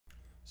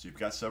So you've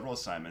got several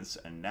assignments,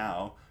 and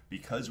now,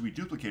 because we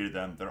duplicated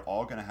them, they're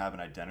all going to have an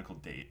identical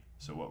date.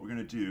 So what we're going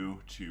to do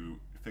to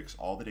fix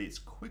all the dates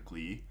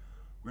quickly,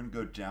 we're going to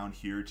go down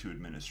here to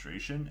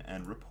Administration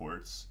and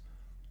Reports,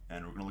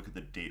 and we're going to look at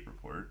the date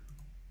report.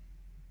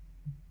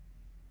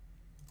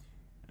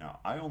 Now,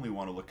 I only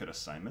want to look at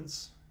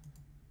assignments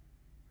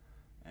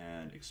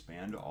and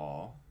expand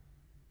all.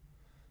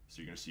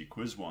 So you're going to see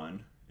quiz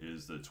 1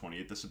 is the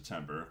 28th of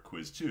September.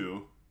 Quiz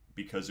 2,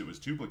 because it was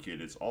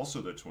duplicated, it's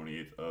also the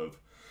 28th of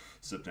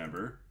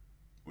September,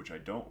 which I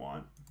don't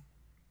want.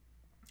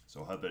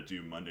 So I'll have that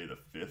due Monday the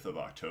 5th of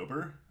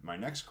October. My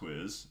next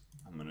quiz,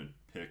 I'm going to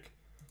pick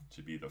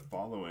to be the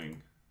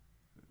following,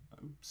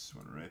 oops,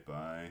 went right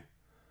by.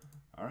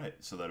 All right,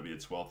 so that'll be the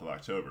 12th of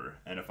October.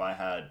 And if I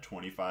had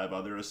 25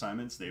 other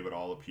assignments, they would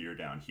all appear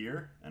down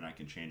here, and I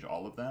can change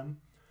all of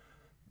them.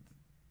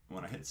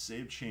 When I hit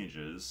Save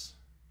Changes,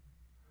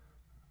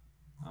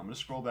 I'm going to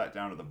scroll back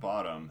down to the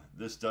bottom.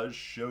 This does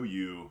show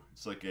you,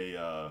 it's like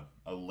a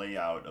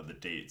layout of the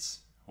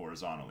dates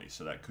horizontally,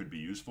 so that could be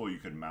useful. You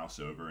could mouse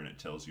over and it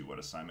tells you what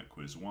assignment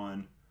quiz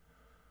 1,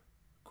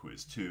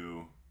 quiz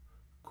 2,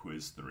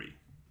 quiz 3.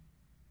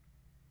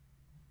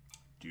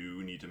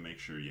 Do need to make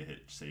sure you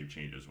hit Save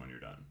Changes when you're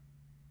done.